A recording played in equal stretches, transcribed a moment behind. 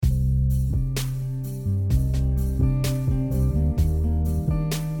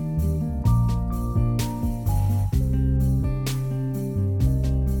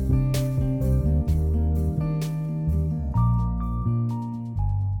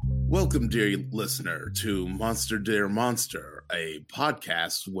Welcome, dear listener, to Monster Dear Monster, a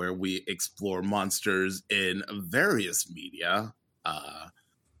podcast where we explore monsters in various media.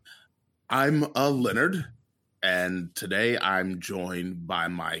 I'm Leonard, and today I'm joined by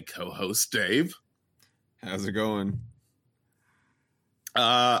my co-host Dave. How's it going?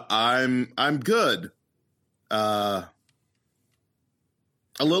 I'm good. A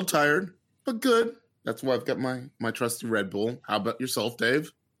little tired, but good. That's why I've got my trusty Red Bull. How about yourself,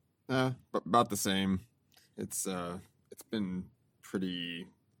 Dave? About the same. It's been pretty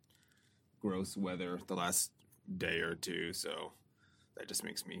gross weather the last day or two, so that just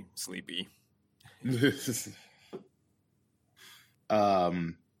makes me sleepy.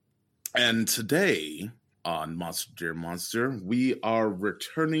 And today on Monster Dear Monster, we are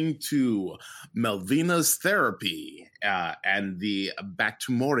returning to Melvina's therapy and the Back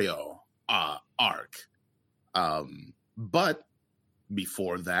to Morio arc. But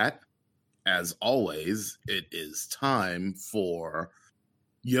before that, as always, it is time for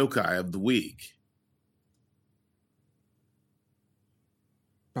Yokai of the Week.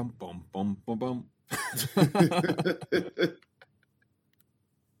 Bum bum bum bum bum.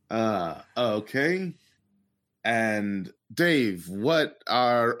 Okay. And Dave, what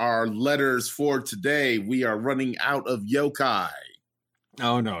are our letters for today? We are running out of yokai.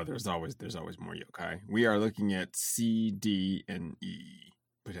 Oh no, there's always more yokai. We are looking at C, D, and E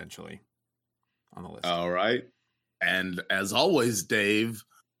potentially on the list. All right. And as always, Dave,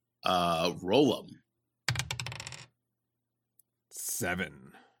 roll them.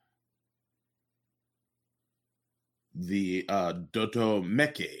 7. The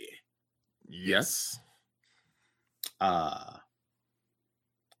Dotomeke. Yes.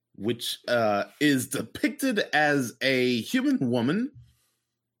 Which is depicted as a human woman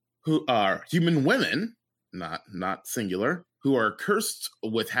who are human women, not singular, who are cursed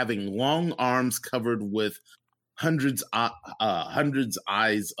with having long arms covered with hundreds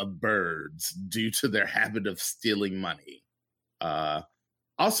eyes of birds due to their habit of stealing money.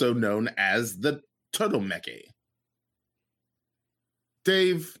 Also known as the Totomeke.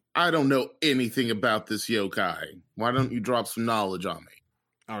 Dave, I don't know anything about this yokai. Why don't you drop some knowledge on me?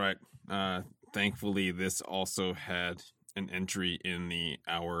 All right. Thankfully, this also had an entry in the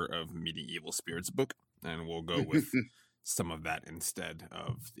Hour of Medieval Spirits book, and we'll go with some of that instead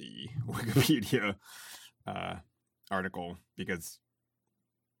of the Wikipedia article, because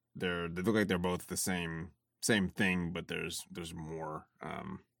they look like they're both the same thing, but there's more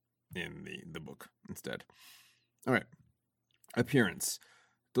in the book instead. All right. Appearance.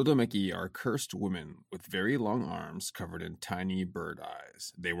 Dodomeki are cursed women with very long arms covered in tiny bird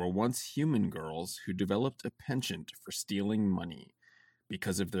eyes. They were once human girls who developed a penchant for stealing money.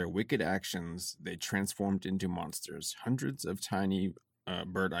 Because of their wicked actions, they transformed into monsters. Hundreds of tiny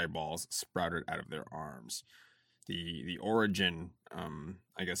bird eyeballs sprouted out of their arms. The origin,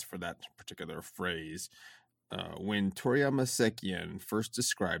 I guess, for that particular phrase, when Toriyama Sekien first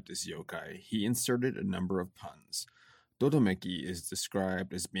described this yokai, he inserted a number of puns. Dodomeki is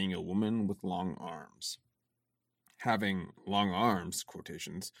described as being a woman with long arms. Having long arms,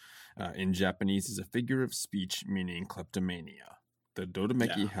 quotations, in Japanese is a figure of speech meaning kleptomania. The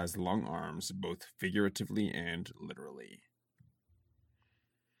Dodomeki has long arms, both figuratively and literally.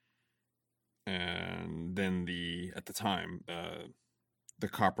 And then at the time, the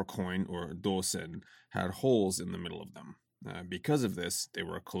copper coin, or dosen, had holes in the middle of them. Because of this, they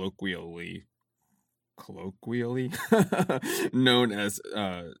were colloquially known as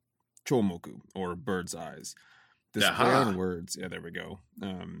chomoku, or bird's eyes. This play on words, there we go.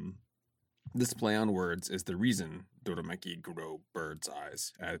 This play on words is the reason Dodomeki grow bird's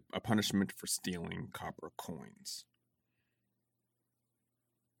eyes, a punishment for stealing copper coins.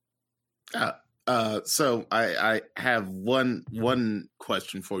 So I have one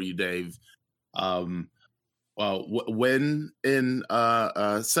question for you, Dave. When in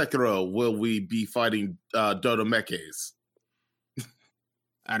Sekiro will we be fighting Dodomekes?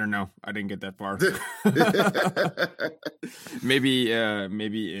 I don't know. I didn't get that far. maybe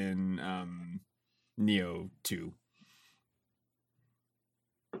in Neo 2.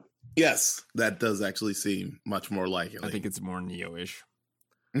 Yes, that does actually seem much more likely. I think it's more Neo-ish.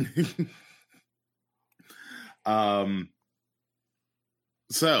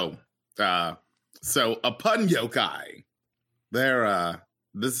 So a pun yokai.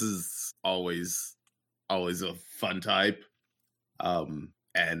 This is always a fun type.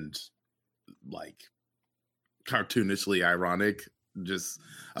 And like cartoonishly ironic. Just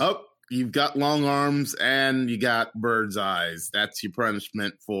you've got long arms and you got bird's eyes. That's your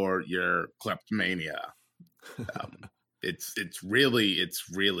punishment for your kleptomania. it's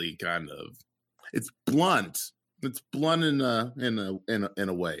really kind of it's blunt. It's blunt in a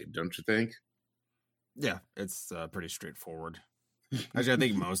way, don't you think? Yeah, it's pretty straightforward. Actually, I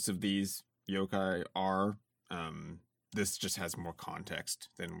think most of these yokai are. This just has more context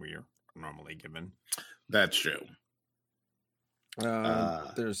than we are normally given. That's true.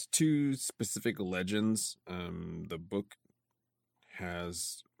 There's two specific legends. The book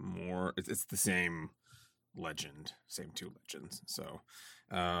has more. It's the same legend, same two legends. So,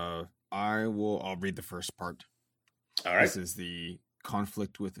 I'll read the first part. All right. This is the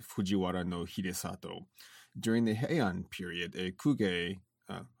conflict with Fujiwara no Hidesato. During the Heian period, a kuge,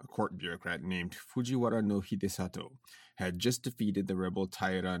 a court bureaucrat named Fujiwara no Hidesato, had just defeated the rebel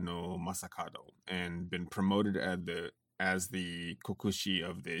Taira no Masakado and been promoted as the kokushi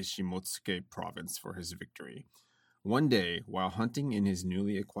of the Shimotsuke province for his victory. One day, while hunting in his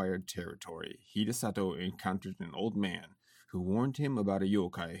newly acquired territory, Hidesato encountered an old man who warned him about a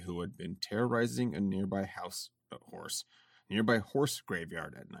yokai who had been terrorizing a nearby horse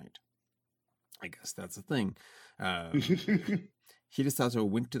graveyard at night. I guess that's a thing. Hidesato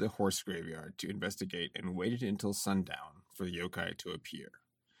went to the horse graveyard to investigate and waited until sundown for the yokai to appear.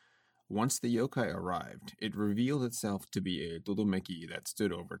 Once the yokai arrived, it revealed itself to be a dodomeki that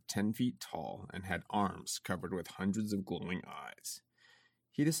stood over 10 feet tall and had arms covered with hundreds of glowing eyes.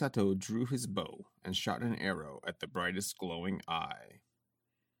 Hidesato drew his bow and shot an arrow at the brightest glowing eye.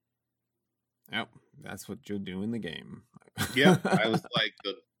 Yep, that's what you'll do in the game. Yep, I was like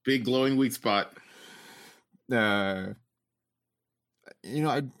the big glowing weak spot. I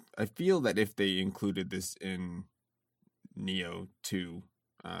feel that if they included this in Neo 2,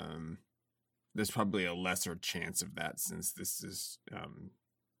 there's probably a lesser chance of that since this is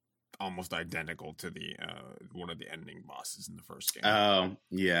almost identical to the one of the ending bosses in the first game. Oh,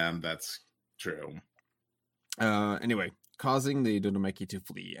 yeah, that's true. Anyway, causing the dodomeki to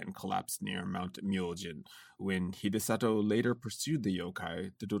flee and collapse near Mount Myojin. When Hidesato later pursued the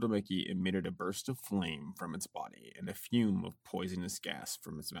yokai, the dodomeki emitted a burst of flame from its body and a fume of poisonous gas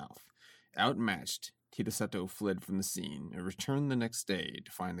from its mouth. Outmatched, Hidesato fled from the scene and returned the next day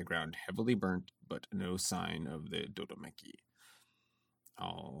to find the ground heavily burnt, but no sign of the dodomeki.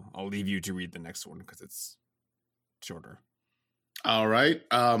 I'll leave you to read the next one because it's shorter. All right,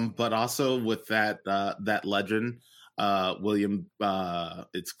 but also with that legend, William,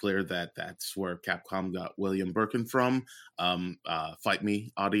 it's clear that that's where Capcom got William Birkin from. Fight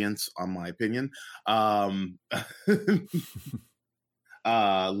me, audience, on my opinion.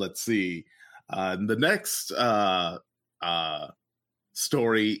 Let's see. The next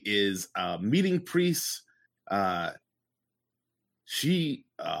story is meeting priests. Chitoku,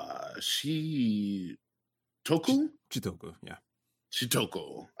 yeah.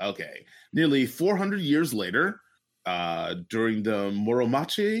 Shitoku. Okay. Nearly 400 years later, during the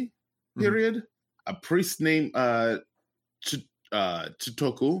Muromachi period, a priest named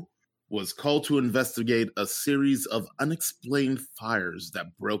Chitoku was called to investigate a series of unexplained fires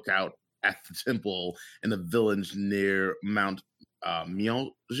that broke out at the temple in a village near Mount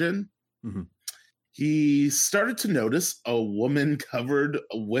Myojin. Mm-hmm. He started to notice a woman covered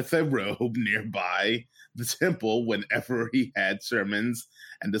with a robe nearby the temple whenever he had sermons,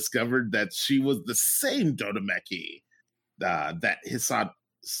 and discovered that she was the same dodomeki that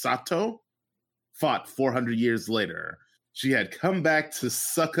Hidesato fought 400 years later. She had come back to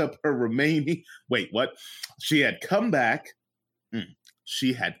suck up her remaining... Wait, what? She had come back to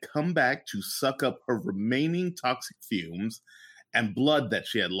suck up her remaining toxic fumes and blood that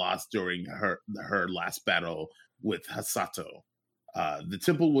she had lost during her last battle with Hidesato. The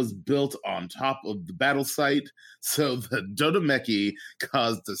temple was built on top of the battle site, so the dodomeki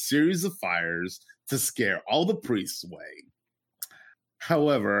caused a series of fires to scare all the priests away.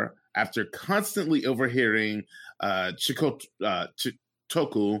 However, after constantly overhearing Chitoku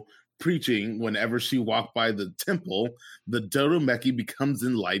preaching whenever she walked by the temple, the dodomeki becomes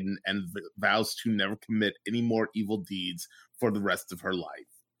enlightened and vows to never commit any more evil deeds for the rest of her life.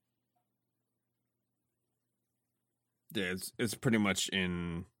 Yeah, it's pretty much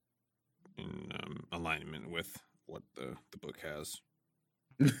in alignment with what the book has.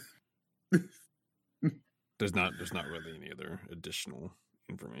 There's not really any other additional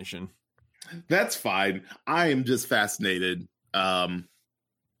information. That's fine. I am just fascinated. That's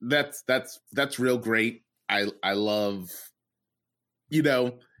real great. I love,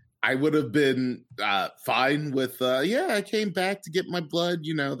 I would have been fine with I came back to get my blood,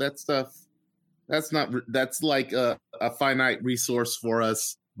 that stuff. That's like a finite resource for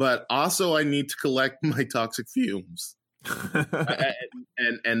us, but also I need to collect my toxic fumes.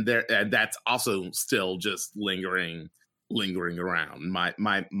 and that's also still just lingering lingering around. My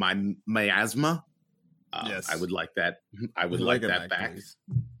miasma. Yes, I would like that. I would like like it that back. please.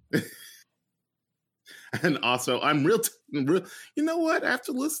 And also, I'm real. You know what?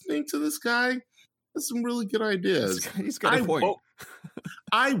 After listening to this guy, there's some really good ideas. He's got a point.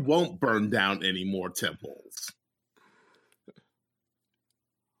 I won't burn down any more temples.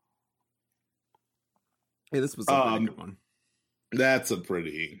 Hey, this was a pretty good one. That's a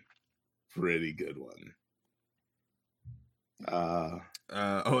pretty good one.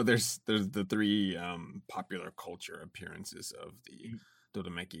 There's the three popular culture appearances of the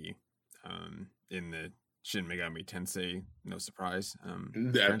Dodemeki in the Shin Megami Tensei, no surprise,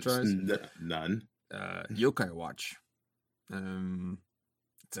 franchise. None. Yokai Watch.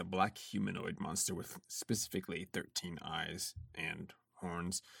 It's a black humanoid monster with specifically 13 eyes and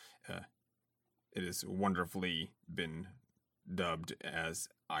horns. It has wonderfully been dubbed as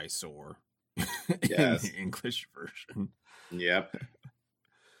eyesore in the English version. Yep.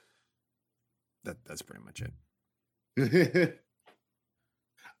 That's pretty much it.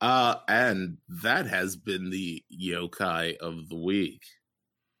 And that has been the yokai of the week.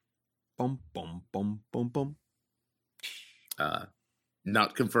 Bum bum bum bum bum.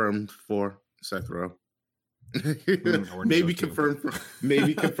 Not confirmed for Sekiro. Or maybe Neo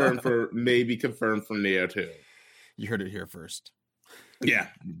 2. confirmed for Neo 2. You heard it here first. Yeah,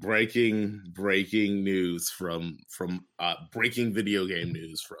 breaking news from breaking video game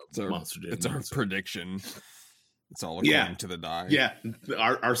news from Monster Jam. It's our prediction. It's all according to the die. Yeah,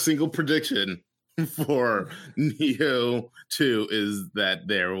 our single prediction for Neo 2 is that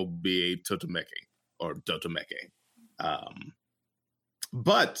there will be a Totomeki or Dotomeki.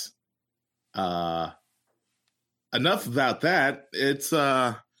 But enough about that. It's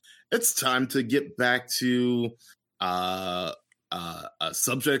time to get back to a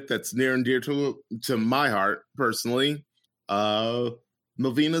subject that's near and dear to my heart personally,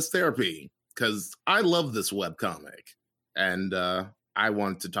 Melvina's Therapy, because I love this webcomic and I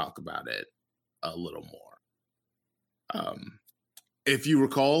want to talk about it a little more. If you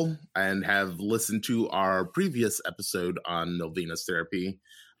recall and have listened to our previous episode on Melvina's Therapy,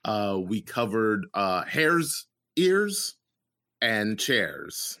 we covered Hare's Ears and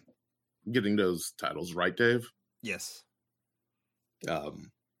Chairs. Getting those titles right, Dave? Yes. No,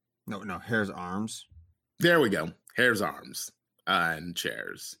 Hare's Arms. There we go. Hare's Arms and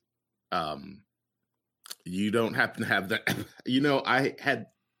Chairs. You don't happen to have that. You know,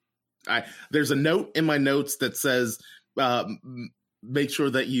 there's a note in my notes that says, make sure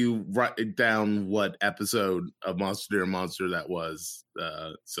that you write down what episode of Monster Dear Monster that was,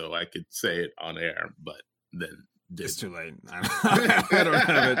 so I could say it on air, but then it's too late. I don't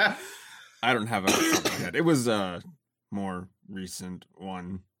have it. I don't have it off the top of my head. It was a more recent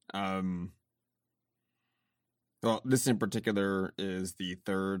one. Well, this in particular is the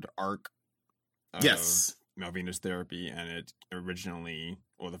third arc of Melvina's Therapy, and it originally,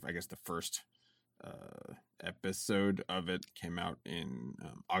 I guess the first episode of it came out in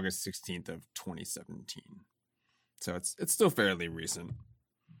August 16th of 2017. So it's still fairly recent.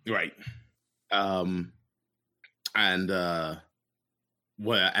 Right. And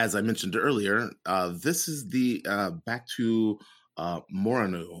well, as I mentioned earlier, this is the Back to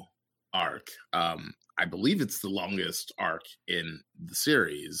Moranu arc. I believe it's the longest arc in the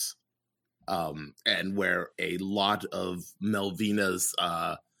series, and where a lot of Melvina's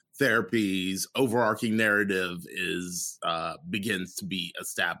Therapy's overarching narrative begins to be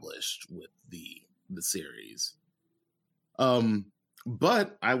established with the series.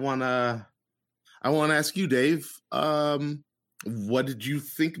 But I wanna ask you, Dave, what did you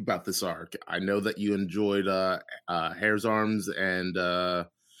think about this arc? I know that you enjoyed Hare's Arms and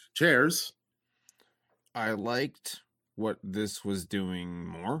Chairs. I liked what this was doing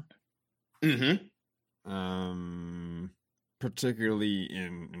more. Mm-hmm. Particularly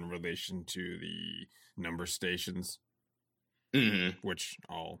in relation to the number stations, which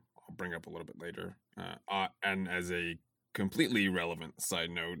I'll bring up a little bit later. And as a completely irrelevant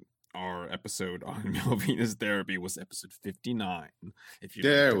side note, our episode on Melvina's Therapy was episode 59. If you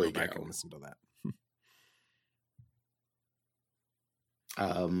there want we to go back go and listen to that.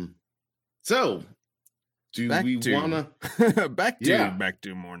 So do we want to back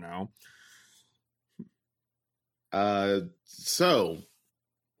to more now? So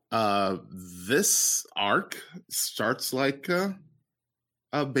this arc starts like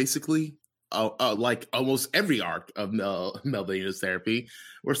basically like almost every arc of Melvina's Therapy,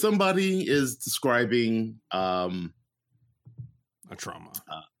 where somebody is describing a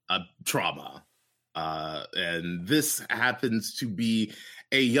trauma. And this happens to be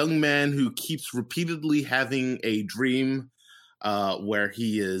a young man who keeps repeatedly having a dream where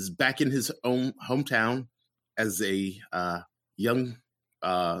he is back in his own hometown as a young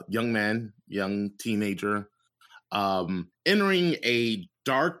man, young teenager, entering a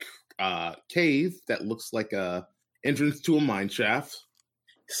dark cave that looks like a entrance to a mine shaft.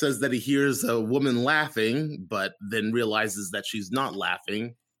 He says that he hears a woman laughing, but then realizes that she's not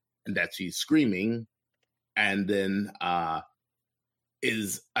laughing and that she's screaming, and then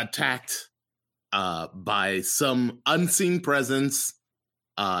is attacked by some unseen presence.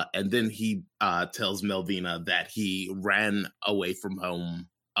 And then he tells Melvina that he ran away from home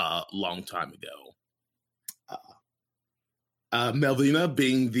a long time ago. Melvina,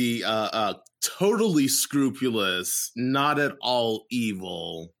 being the totally scrupulous, not at all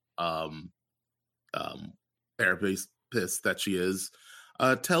evil therapist that she is,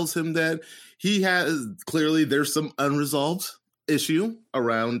 tells him that he has clearly there's some unresolved issue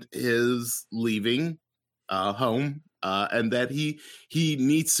around his leaving home, and that he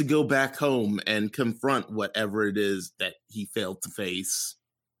needs to go back home and confront whatever it is that he failed to face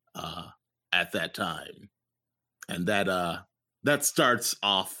at that time, and that starts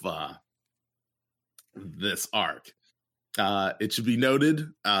off this arc. It should be noted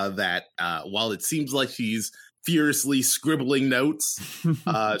that while it seems like she's furiously scribbling notes,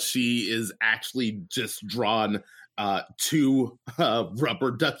 she is actually just drawn two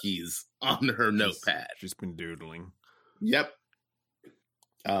rubber duckies on her notepad. She's been doodling. Yep.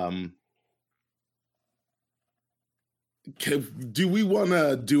 Do we want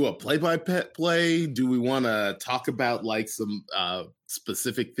to do a play-by-play? Do we want to talk about like some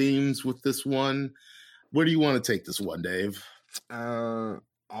specific themes with this one? Where do you want to take this one, Dave?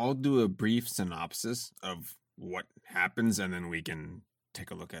 I'll do a brief synopsis of what happens, and then we can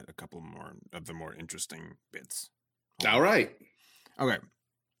take a look at a couple more of the more interesting bits. All right. Okay.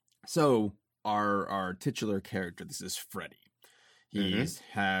 So our titular character, this is Freddy. He's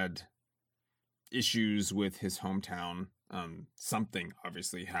had issues with his hometown. Something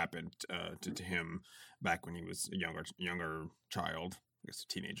obviously happened to him back when he was a younger child, I guess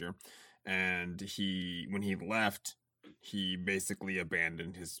a teenager. And when he left, he basically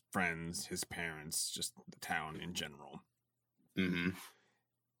abandoned his friends, his parents, just the town in general. Mm-hmm.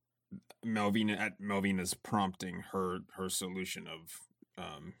 Melvina's prompting, her solution of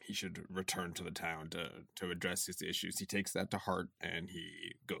he should return to the town to address his issues. He takes that to heart and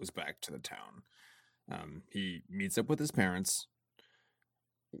he goes back to the town. He meets up with his parents.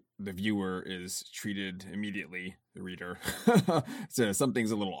 The viewer is treated immediately, the reader. So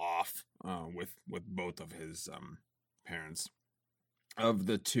something's a little off with both of his parents. Of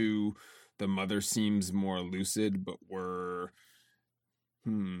the two, the mother seems more lucid, but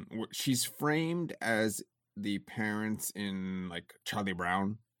she's framed as the parents in like Charlie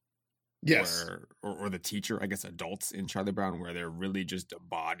Brown. Yes. Or the teacher, I guess adults in Charlie Brown, where they're really just a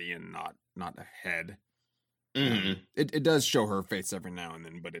body and not a head. Mm-hmm. It does show her face every now and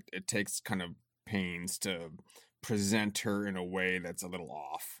then, but it takes kind of pains to present her in a way that's a little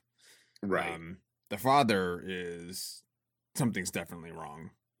off. Right. The father something's definitely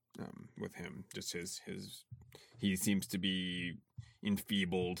wrong with him. Just he seems to be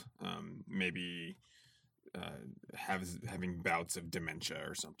enfeebled, maybe having bouts of dementia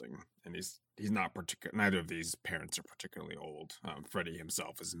or something, and he's not neither of these parents are particularly old. Freddy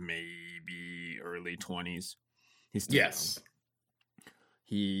himself is maybe early 20s. He's still young.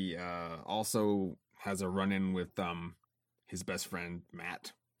 He also has a run-in with his best friend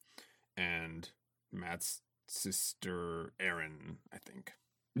Matt and Matt's sister Erin, I think.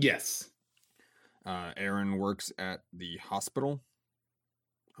 Yes. Erin works at the hospital,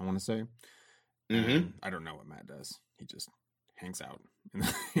 I want to say. Mm-hmm. I don't know what Matt does. He just hangs out in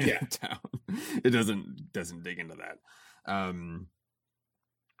the town. It doesn't dig into that.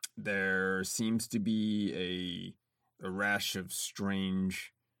 There seems to be a rash of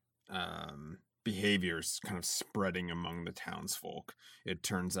strange behaviors kind of spreading among the townsfolk. It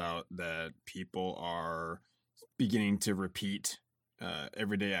turns out that people are beginning to repeat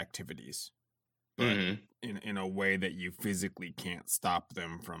everyday activities, but in a way that you physically can't stop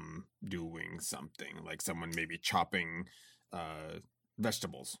them from doing something. Like someone maybe chopping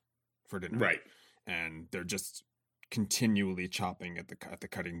vegetables for dinner, right? And they're just continually chopping at the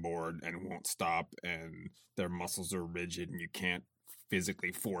cutting board and won't stop, and their muscles are rigid, and you can't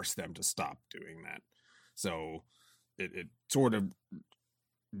physically force them to stop doing that. So it sort of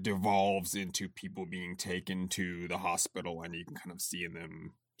devolves into people being taken to the hospital, and you can kind of see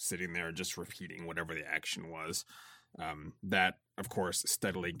them sitting there just repeating whatever the action was. That, of course,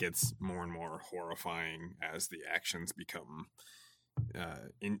 steadily gets more and more horrifying as the actions become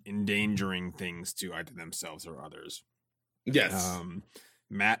endangering things to either themselves or others. Yes.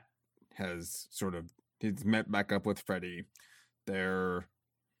 Matt has he's met back up with Freddy. They're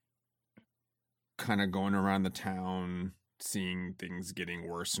kind of going around the town, seeing things getting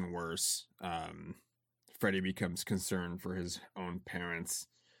worse and worse. Freddy becomes concerned for his own parents,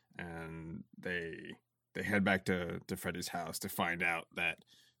 and they head back to Freddy's house to find out that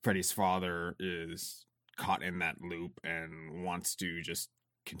Freddy's father is caught in that loop and wants to just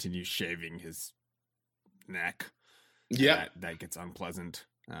continue shaving his neck. Yeah, that gets unpleasant.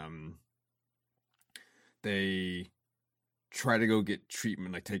 They try to go get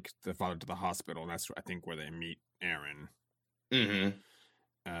treatment, like take the father to the hospital, and that's I think where they meet Aaron. Mm-hmm.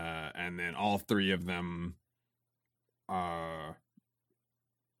 And then all three of them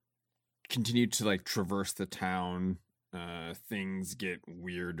continue to like traverse the town. Things get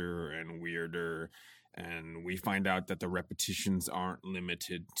weirder and weirder, and we find out that the repetitions aren't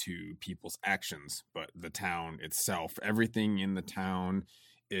limited to people's actions, but the town itself. Everything in the town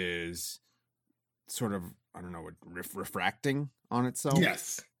is sort of, I don't know, refracting on itself.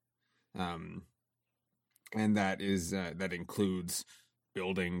 Yes. And that is that includes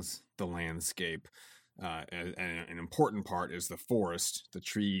buildings, the landscape, and an important part is the forest. The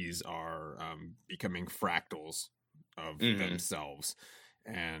trees are becoming fractals of themselves,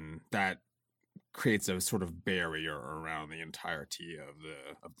 and that creates a sort of barrier around the entirety of the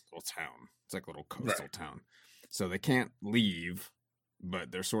little town. It's like a little coastal town, so they can't leave, but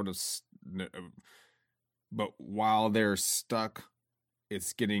they're sort of. But while they're stuck,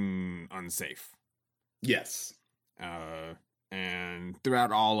 it's getting unsafe. Yes. And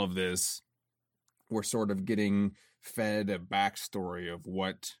throughout all of this, we're sort of getting fed a backstory of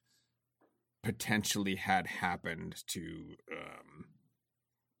what potentially had happened to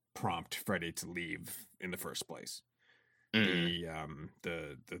prompt Freddy to leave in the first place. The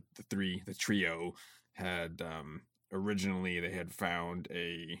trio had originally they had found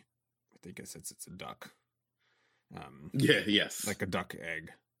I think it's a duck. Yes. Like a duck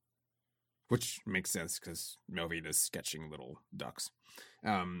egg. Which makes sense because Melvina's sketching little ducks. They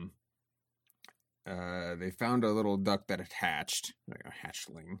found a little duck that had hatched, like a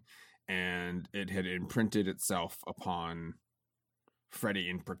hatchling, and it had imprinted itself upon Freddy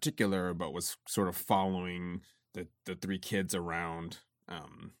in particular, but was sort of following the three kids around,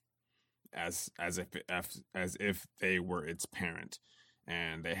 as if they were its parent,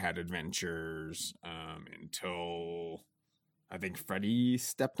 and they had adventures until I think Freddy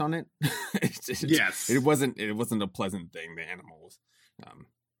stepped on it. Yes, it wasn't a pleasant thing. The animal was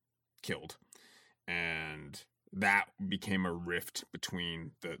killed, and that became a rift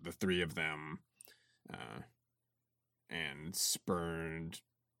between the three of them, and spurred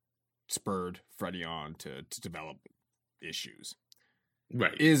Freddy on to develop issues.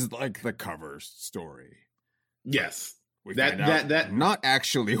 Right, is like the cover story. Yes, we find out that not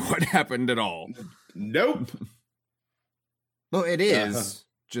actually what happened at all. Nope. Well, it is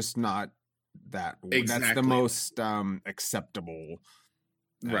just not that. Exactly. That's the most acceptable,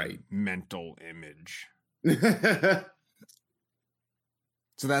 right, mental image.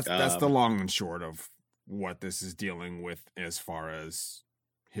 So that's the long and short of what this is dealing with as far as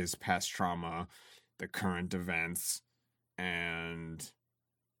his past trauma, the current events, and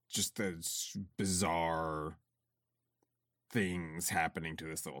just the bizarre things happening to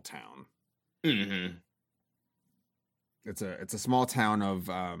this little town. Mm-hmm. It's a small town of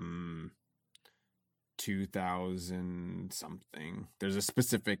 2,000 something. There's a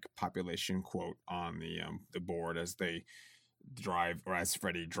specific population quote on the board as they drive, or as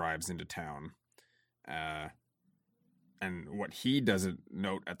Freddy drives into town. And what he doesn't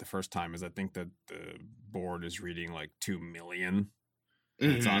note at the first time is I think that the board is reading like 2 million.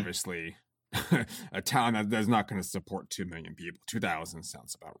 Mm-hmm. It's obviously a town that's not going to support 2 million people. 2,000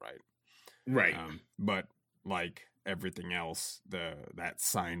 sounds about right. Right. But like everything else, that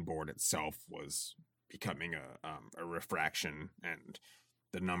signboard itself was becoming a refraction, and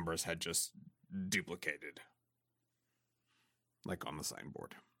the numbers had just duplicated, like on the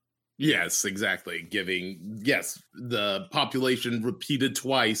signboard. Yes, exactly. Giving the population repeated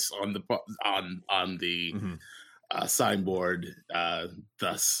twice on the mm-hmm. Signboard,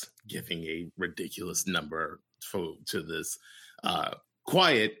 thus giving a ridiculous number to this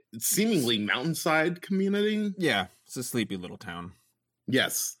quiet, seemingly mountainside community. Yeah, it's a sleepy little town.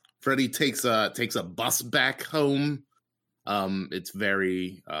 Yes, Freddy takes a bus back home. It's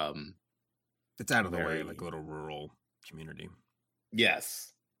very it's out of the way, like a little rural community.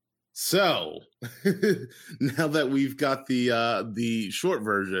 Yes. So now that we've got the short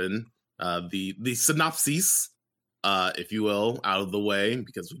version, the synopsis if you will, out of the way,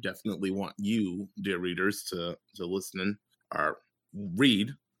 because we definitely want you, dear readers, to listen or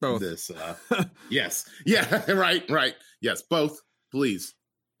read Both. this. Yes, yeah, right, yes, both, please.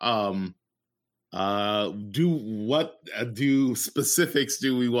 Do specifics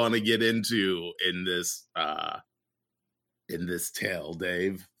do we want to get into in this tale,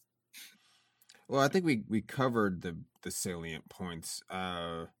 Dave? Well, I think we covered the salient points.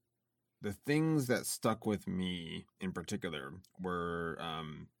 The things that stuck with me in particular were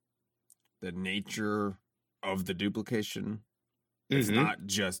the nature of the duplication. It's not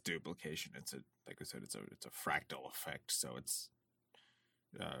just duplication. It's like I said, it's a fractal effect. So it's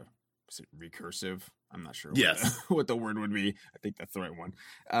is it recursive? I'm not sure. Yes, what the word would be. I think that's the right one.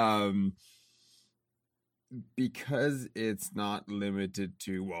 Because it's not limited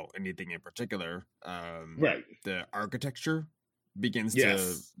to anything in particular. right. The architecture begins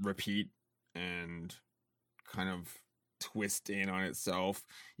to repeat and kind of twist in on itself.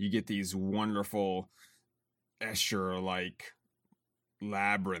 You get these wonderful Escher-like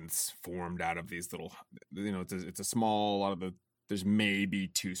labyrinths formed out of these little, it's a small, a lot of there's maybe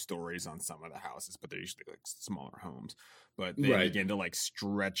 2 stories on some of the houses, but they're usually like smaller homes, but they begin to like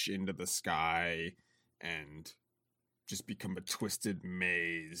stretch into the sky and just become a twisted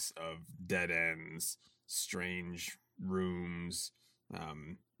maze of dead ends, strange rooms.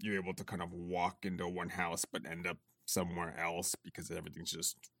 You're able to kind of walk into one house but end up somewhere else because everything's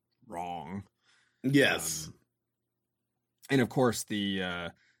just wrong. Yes. And of course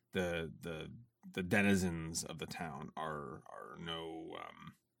the denizens of the town are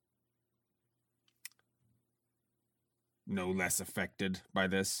no less affected by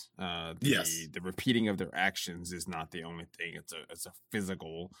this. The repeating of their actions is not the only thing. It's a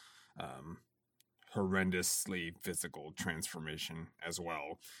physical, horrendously physical transformation, as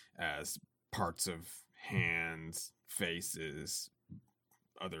well as parts of hands, faces,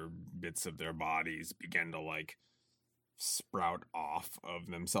 other bits of their bodies begin to like sprout off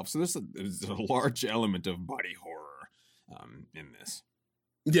of themselves. So there's a large element of body horror in this.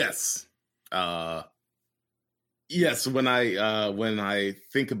 Yes. Yes, when I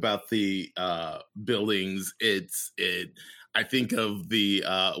think about the buildings, I think of the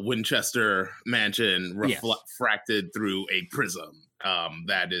Winchester Mansion refracted through a prism.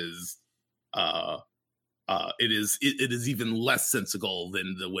 That is, it is even less sensical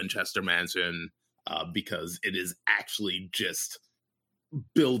than the Winchester Mansion because it is actually just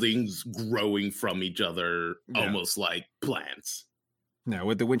buildings growing from each other, almost like plants. Now,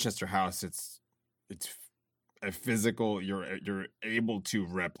 with the Winchester house, it's a physical. You're able to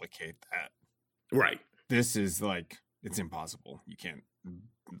replicate that, right? This is like it's impossible. You can't.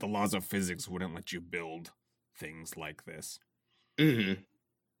 The laws of physics wouldn't let you build things like this. Mm-hmm.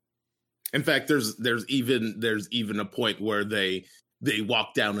 In fact, there's even a point where they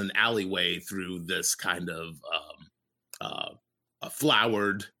walk down an alleyway through this kind of a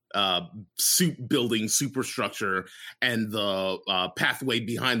flowered building superstructure, and the pathway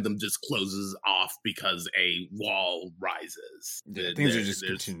behind them just closes off because a wall rises. Yeah, things are just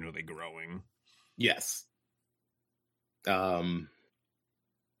continually growing. Yes. So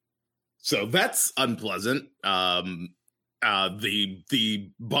that's unpleasant. The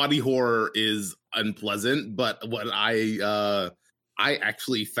body horror is unpleasant, but what I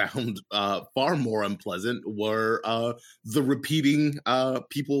actually found far more unpleasant were the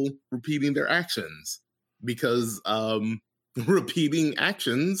people repeating their actions, because repeating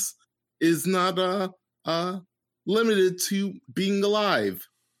actions is not limited to being alive.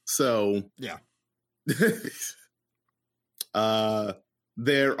 So yeah.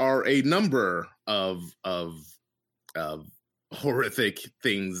 There are a number of horrific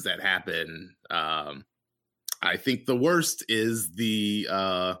things that happen. I think the worst is the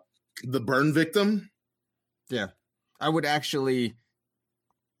burn victim. Yeah, I would actually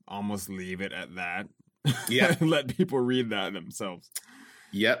almost leave it at that. Yeah, let people read that themselves.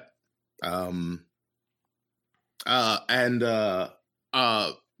 Yep.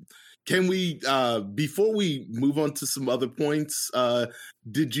 Can we before we move on to some other points,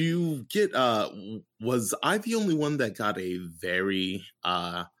 did you get was I the only one that got a very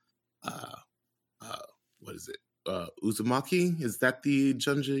what is it? Uzumaki? Is that the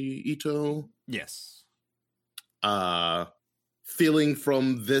Junji Ito? Yes. Feeling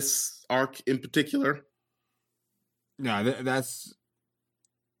from this arc in particular? No, that's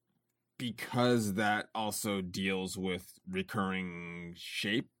because that also deals with recurring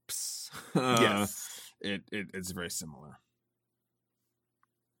shapes. Yes. It's very similar.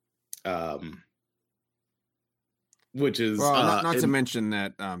 Which is not to mention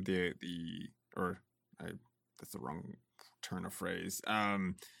that I that's the wrong turn of phrase.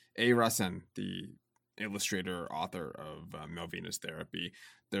 A. Rasen, the illustrator author of Malvinas Therapy.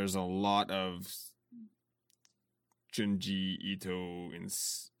 There's a lot of Junji Ito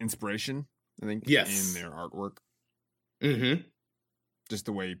inspiration, I think, Yes. in their artwork. Mm-hmm. Just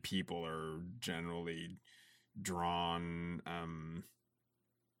the way people are generally drawn.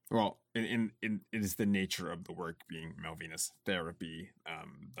 Well, it is the nature of the work being Malvinas Therapy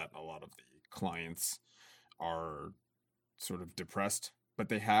that a lot of the clients are sort of depressed, but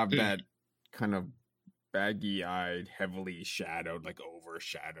they have that kind of baggy-eyed, heavily shadowed, like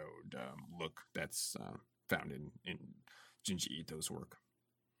overshadowed look that's found in Junji Ito's work.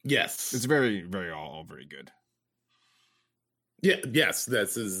 Yes, it's very, very all very good. Yeah. Yes.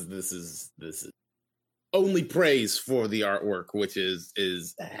 This is only praise for the artwork, which is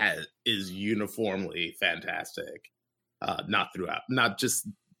uniformly fantastic. Not just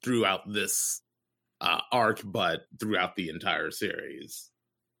throughout this arc, but throughout the entire series.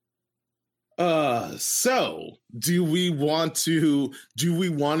 So do we want to?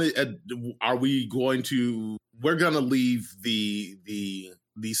 Are we going to? We're gonna leave the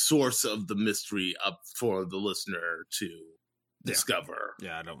source of the mystery up for the listener to discover.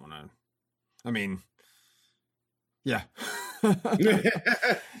 Yeah, I don't want to. I mean, yeah.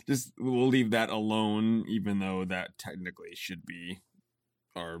 Just we'll leave that alone, even though that technically should be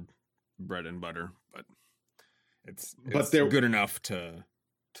our bread and butter, but it's good enough to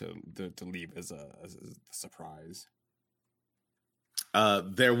leave as a surprise.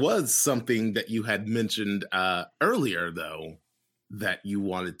 There was something that you had mentioned earlier, though, that you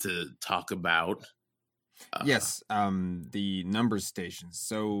wanted to talk about. Yes, the number stations.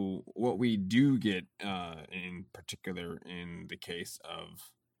 So what we do get, in particular, in the case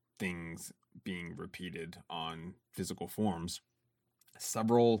of things being repeated on physical forms,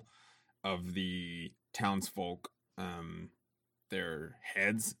 several of the townsfolk, their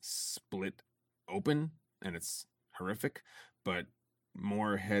heads split open, and it's horrific, but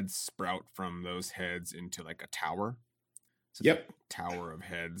more heads sprout from those heads into like a tower. So yep. Tower of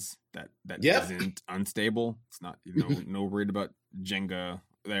heads that isn't unstable. It's not, no worried about Jenga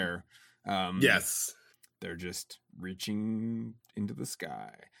there. Yes. They're just reaching into the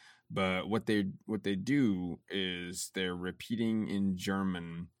sky. But what they do is they're repeating in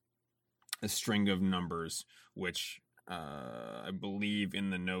German a string of numbers, which I believe in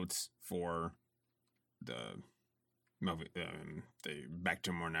the notes for the Back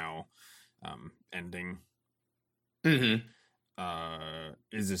to Murnau ending. Mm-hmm.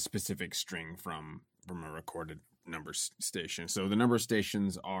 Is a specific string from a recorded number station. So the number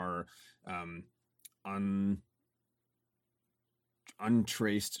stations are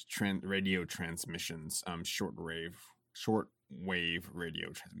untraced radio transmissions, shortwave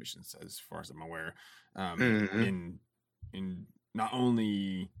radio transmissions, as far as I'm aware, in not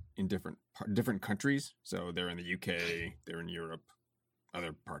only in different countries. So they're in the UK, they're in Europe,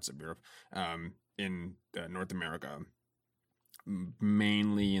 other parts of Europe, in North America,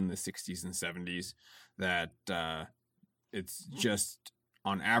 mainly in the 60s and 70s, that it's just,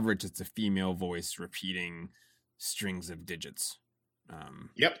 on average, it's a female voice repeating strings of digits.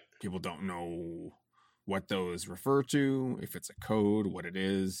 Yep. People don't know what those refer to, if it's a code, what it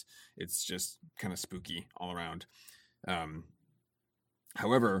is. It's just kind of spooky all around.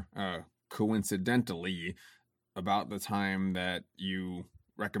 However, coincidentally, about the time that you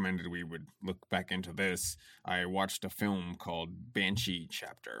recommended we would look back into this, I watched a film called Banshee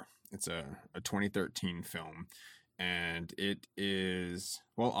Chapter. It's a 2013 film, and it is,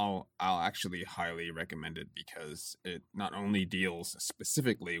 well, I'll actually highly recommend it because it not only deals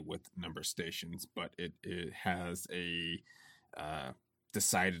specifically with number stations, but it has a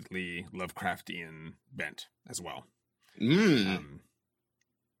decidedly Lovecraftian bent as well.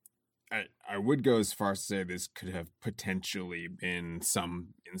 I would go as far as to say this could have potentially been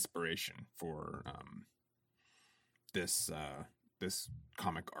some inspiration for this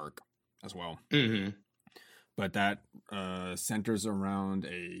comic arc as well. Mm-hmm. But that centers around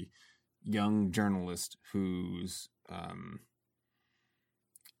a young journalist who's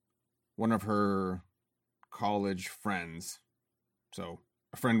one of her college friends, so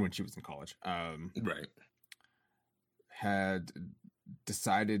a friend when she was in college, right, had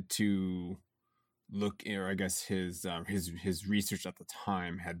decided to look, or I guess his research at the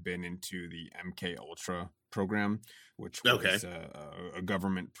time had been into the MK Ultra program, which was a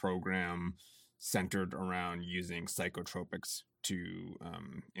government program centered around using psychotropics to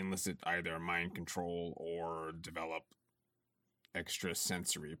elicit either mind control or develop extra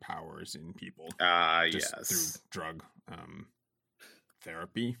sensory powers in people, yes, through drug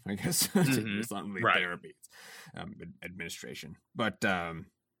therapy, I guess. Mhm. It's not really Right. therapy, it's administration. But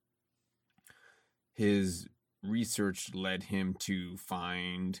his research led him to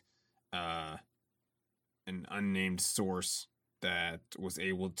find an unnamed source that was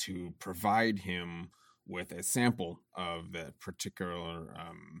able to provide him with a sample of that particular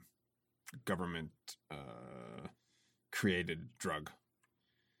government created drug.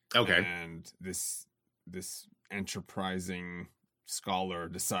 Okay. And this enterprising scholar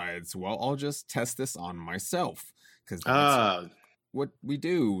decides, well, I'll just test this on myself, because that's what we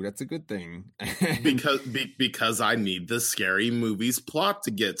do. That's a good thing. Because I need the Scary Movies plot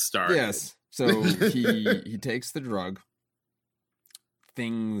to get started. Yes. So he takes the drug.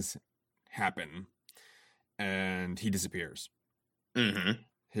 Things happen, and he disappears. Mm-hmm.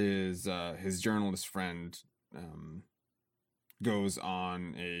 His journalist friend goes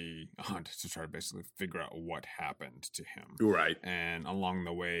on a hunt to try to basically figure out what happened to him. Right. And along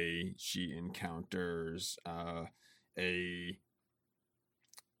the way, she encounters a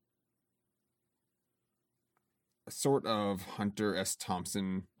sort of Hunter S.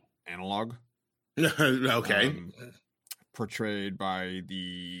 Thompson analog. Okay. Portrayed by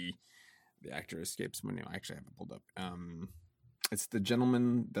the actor escapes my name. I actually have it pulled up. It's the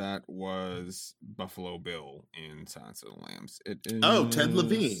gentleman that was Buffalo Bill in Silence of the Lambs. It is Ted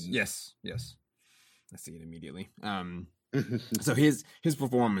Levine. Yes. I see it immediately. So his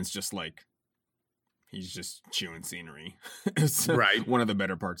performance, just like, he's just chewing scenery. It's right. One of the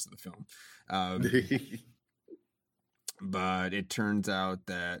better parts of the film. But it turns out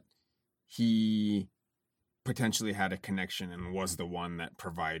that he potentially had a connection and was the one that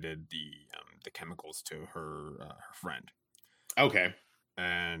provided the chemicals to her friend. Okay.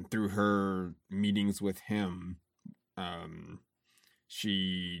 And through her meetings with him,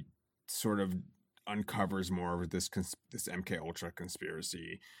 she sort of uncovers more of this MK Ultra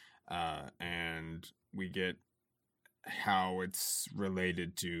conspiracy, and we get how it's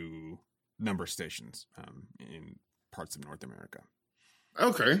related to number stations in parts of North America.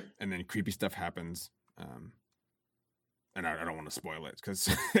 Okay. And then creepy stuff happens. And I don't want to spoil it because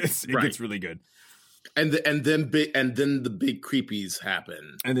it gets really good. And then the big creepies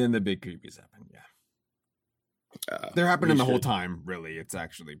happen. And then the big creepies happen. Yeah, they're happening the whole time. Really, it's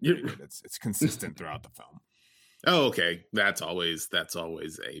actually pretty good. It's consistent throughout the film. Oh, okay. That's always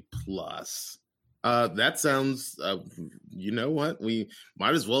a plus. That sounds. You know what? We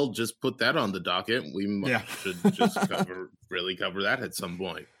might as well just put that on the docket. We should just cover that at some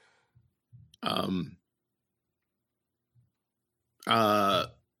point.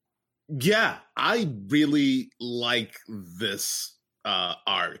 Yeah, I really like this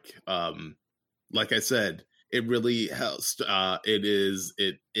arc. Like I said, it really helps.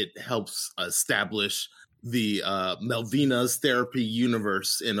 It helps establish the Melvina's therapy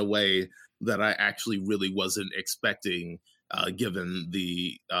universe in a way that I actually really wasn't expecting, given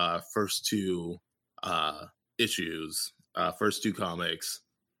the first two issues, first two comics.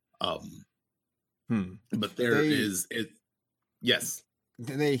 But yes.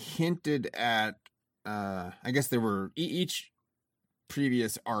 They hinted at, I guess there were, each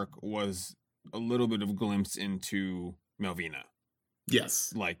previous arc was a little bit of a glimpse into Melvina.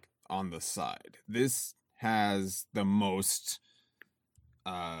 Yes. Like on the side. This has the most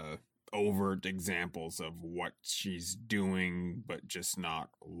overt examples of what she's doing, but just not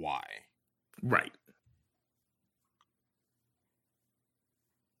why. Right.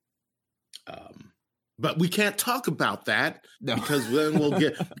 But we can't talk about that because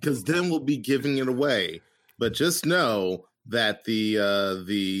then we'll be giving it away. But just know that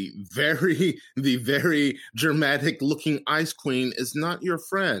the very dramatic looking Ice Queen is not your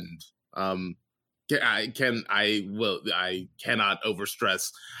friend. I cannot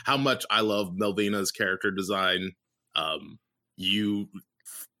overstress how much I love Melvina's character design. You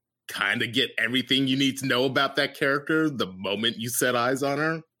kind of get everything you need to know about that character the moment you set eyes on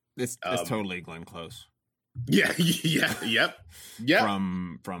her. It's totally Glenn Close. Yeah, yep.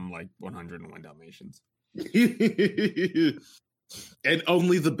 From like 101 Dalmatians. And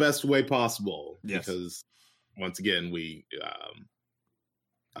only the best way possible. Yes. Because once again, we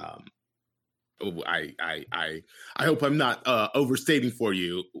I hope I'm not overstating for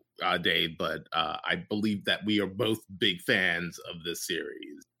you, Dave, but I believe that we are both big fans of this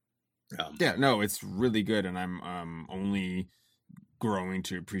series. Yeah, no, it's really good, and I'm only growing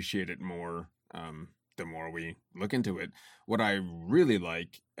to appreciate it more the more we look into it. What I really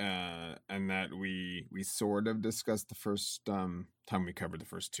like, and that we sort of discussed the first time we covered the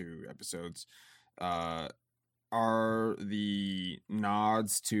first two episodes, are the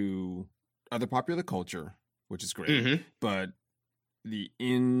nods to other popular culture, which is great, but the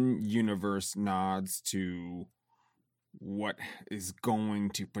in-universe nods to what is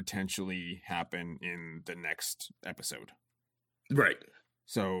going to potentially happen in the next episode. Right.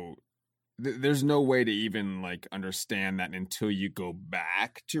 So there's no way to even like understand that until you go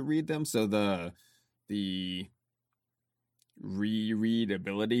back to read them. So the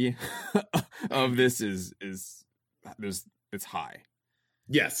rereadability of this is it's high.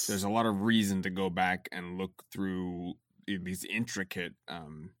 Yes. There's a lot of reason to go back and look through these intricate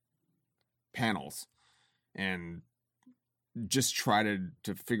panels and just try to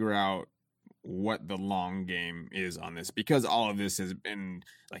figure out what the long game is on this, because all of this has been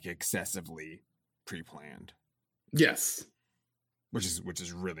like excessively pre-planned. Yes. Which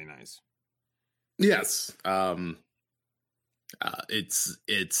is really nice. Yes. It's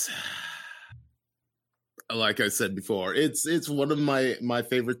like I said before, it's one of my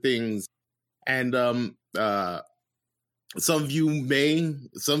favorite things. And some of you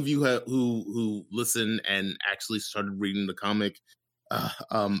who listen and actually started reading the comic,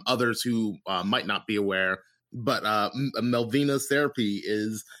 others who might not be aware, but Melvina's Therapy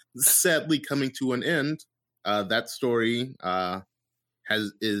is sadly coming to an end. That story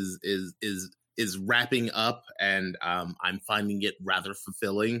is wrapping up, and I'm finding it rather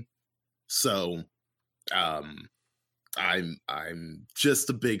fulfilling. So I'm just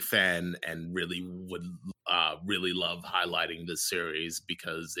a big fan, and really would really love highlighting this series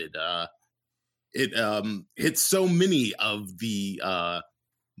because it hits so many of the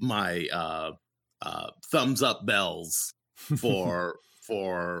my thumbs up bells for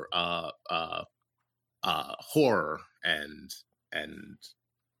horror and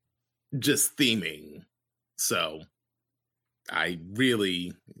just theming. So I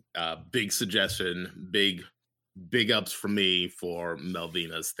really big suggestion, big ups for me for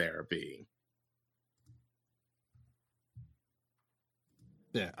Melvina's Therapy.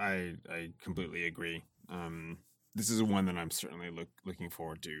 Yeah, I completely agree. This is one that I'm certainly looking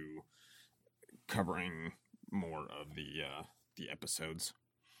forward to covering more of the episodes.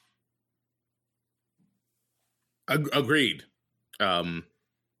 Agreed.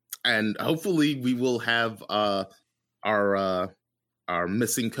 And hopefully we will have our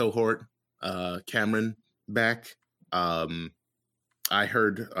missing cohort, Cameron, back. I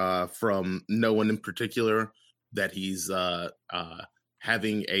heard from no one in particular that he's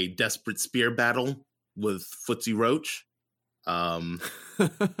having a desperate spear battle with Footsie Roach. And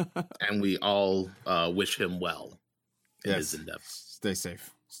we all wish him well in his endeavor. Stay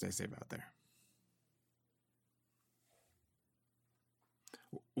safe. Stay safe out there.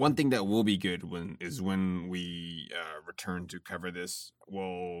 One thing that will be good when we return to cover this,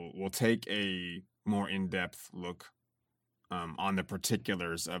 we'll take a more in-depth look on the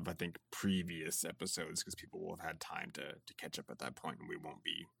particulars of, I think, previous episodes, because people will have had time to catch up at that point, and we won't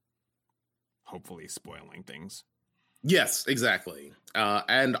be hopefully spoiling things. Yes, exactly.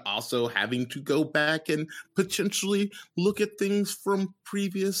 And also having to go back and potentially look at things from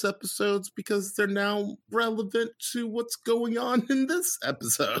previous episodes because they're now relevant to what's going on in this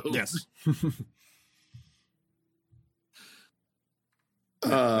episode. Yes.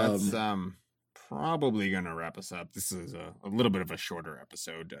 That's probably going to wrap us up. This is a little bit of a shorter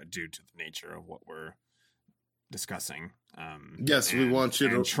episode due to the nature of what we're discussing. Yes, we want you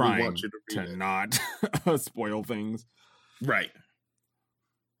to try to not spoil things. Right.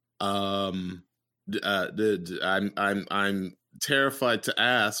 I'm terrified to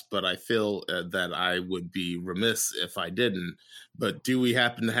ask, but I feel that I would be remiss if I didn't. But do we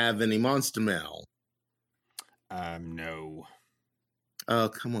happen to have any monster mail? No. Oh,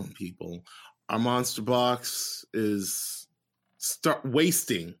 come on, people. Our monster box is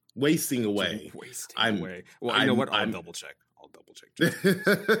wasting away. Away. Well, you know what? I'll double check.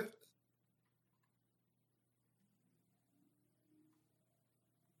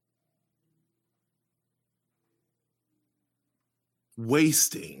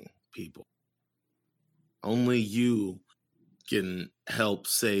 Wasting, people. Only you can help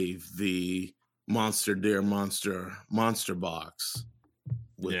save the Dear Monster box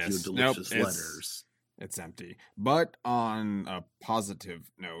with your delicious letters. It's empty. But on a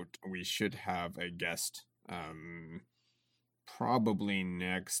positive note, we should have a guest probably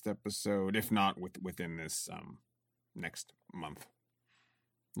next episode, if not within this next month,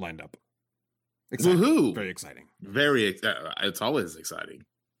 lined up. Exciting. Woohoo! Very exciting. It's always exciting.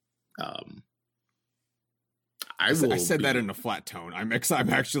 I said that in a flat tone. I'm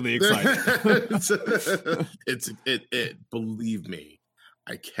actually excited. Believe me,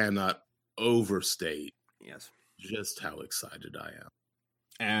 I cannot overstate yes just how excited I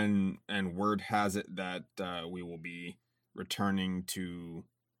am. And word has it that we will be returning to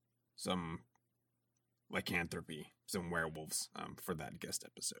some lycanthropy, some werewolves for that guest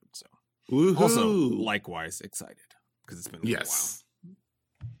episode. So Woohoo! Also likewise excited because it's been a little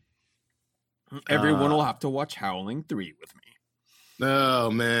while. Everyone will have to watch Howling 3 with me.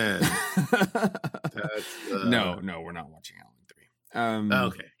 Oh man. No, we're not watching Howling 3.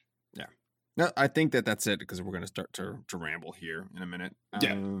 Okay. Yeah. No, I think that's it because we're going to start to ramble here in a minute.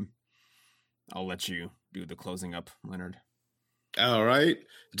 Yeah. I'll let you do the closing up, Leonard. All right.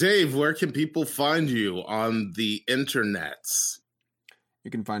 Dave, where can people find you on the internets?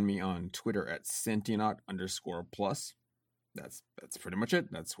 You can find me on Twitter at Sentient_plus. That's pretty much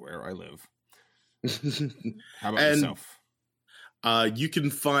it. That's where I live. How about yourself? You can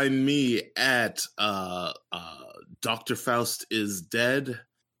find me at Dr. Faust is Dead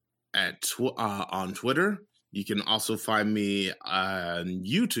on Twitter. You can also find me on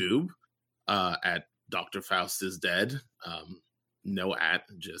YouTube at Dr. Faust is Dead. No at,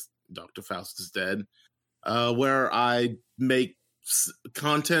 just Dr. Faust is Dead, where I make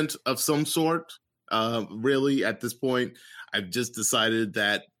content of some sort. Really, at this point, I've just decided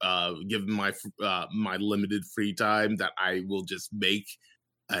that, given my my limited free time, that I will just make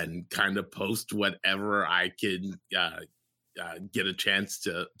and kind of post whatever I can get a chance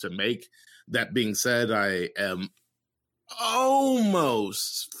to make. That being said, I am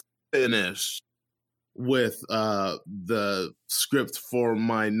almost finished with the script for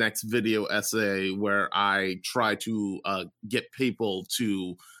my next video essay, where I try to get people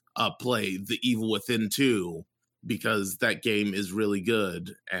to play The Evil Within 2, because that game is really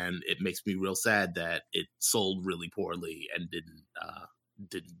good, and it makes me real sad that it sold really poorly and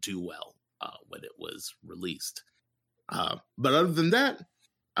didn't do well when it was released. But other than that,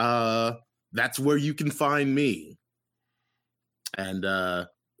 that's where you can find me. And our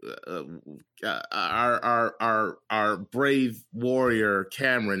brave warrior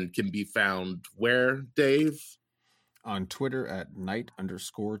Cameron can be found where, Dave? On Twitter at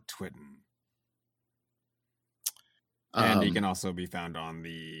Knight_Twitten. And he can also be found on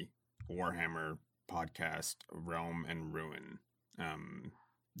the Warhammer podcast, Realm and Ruin,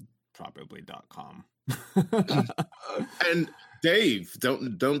 probably.com. And Dave,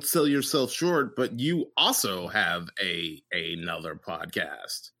 don't sell yourself short, but you also have another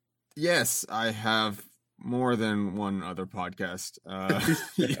podcast. Yes, I have more than one other podcast.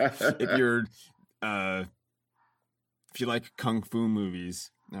 If you like kung fu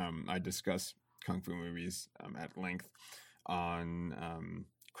movies, I discuss kung fu movies at length on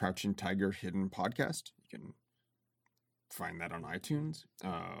Crouching Tiger Hidden Podcast. You can find that on iTunes,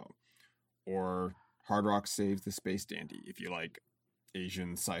 or Hard Rock Saves the Space Dandy if you like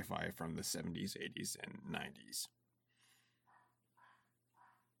Asian sci-fi from the 70s, 80s, and 90s.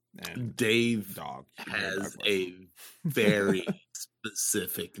 And Dave has a very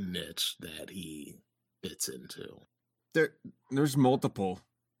specific niche that he fits into. There's multiple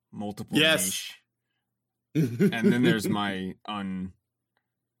yes. niche. And then there's my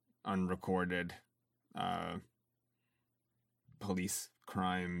unrecorded police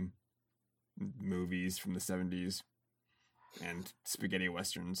crime movies from the 70s and spaghetti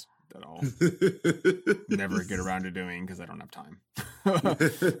westerns that I'll never get around to doing because I don't have time. But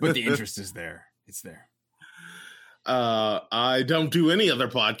the interest is there. It's there. I don't do any other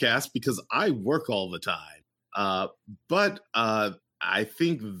podcasts because I work all the time. But I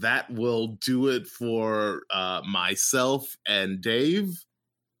think that will do it for myself and Dave.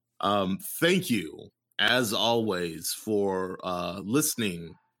 Thank you, as always, for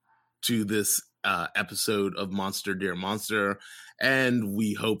listening to this episode of Monster Dear Monster, and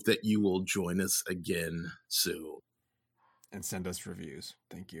we hope that you will join us again soon. And send us reviews.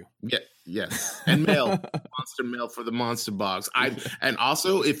 Thank you. Yeah, yes. And mail. Monster mail for the Monster Box. And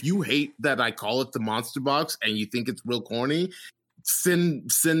also, if you hate that I call it the Monster Box and you think it's real corny,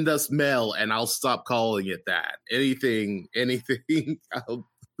 send us mail and I'll stop calling it that. Anything I'll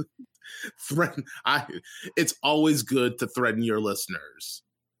threaten. It's always good to threaten your listeners.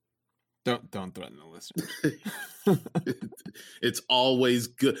 Don't threaten the listeners. It's always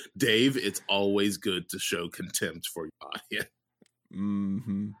good, Dave. It's always good to show contempt for your audience.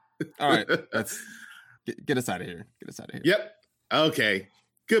 Mm-hmm. All right, let's get us out of here. Yep. Okay.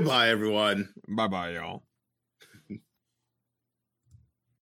 Goodbye, everyone. Bye, y'all.